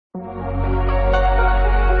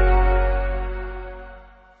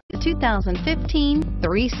2015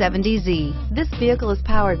 370Z. This vehicle is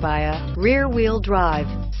powered by a rear-wheel drive,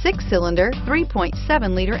 6-cylinder,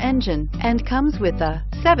 3.7-liter engine, and comes with a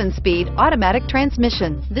 7-speed automatic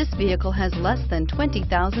transmission. This vehicle has less than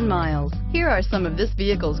 20,000 miles. Here are some of this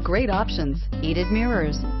vehicle's great options: heated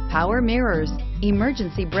mirrors, power mirrors,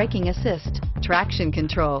 emergency braking assist, traction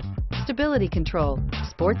control, stability control,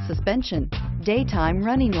 sports suspension, daytime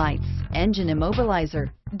running lights, engine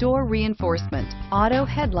immobilizer, door reinforcement, auto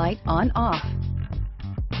headlight on/off.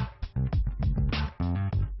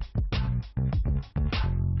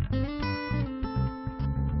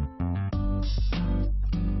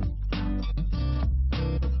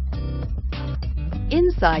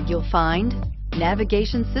 Inside you'll find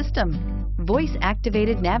navigation system,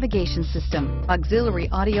 voice-activated navigation system, auxiliary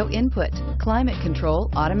audio input, climate control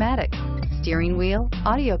automatic, steering wheel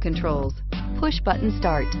audio controls, push-button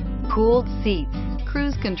start, cooled seats,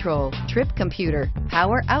 cruise control, trip computer,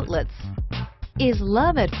 power outlets. Is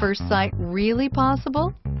love at first sight really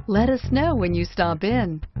possible? Let us know when you stop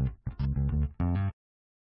in.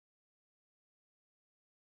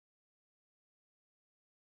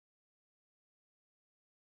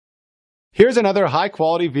 Here's another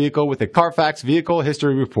high-quality vehicle with a Carfax Vehicle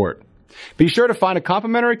History Report. Be sure to find a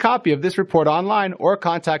complimentary copy of this report online or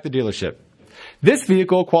contact the dealership. This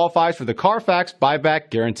vehicle qualifies for the Carfax Buyback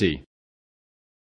Guarantee.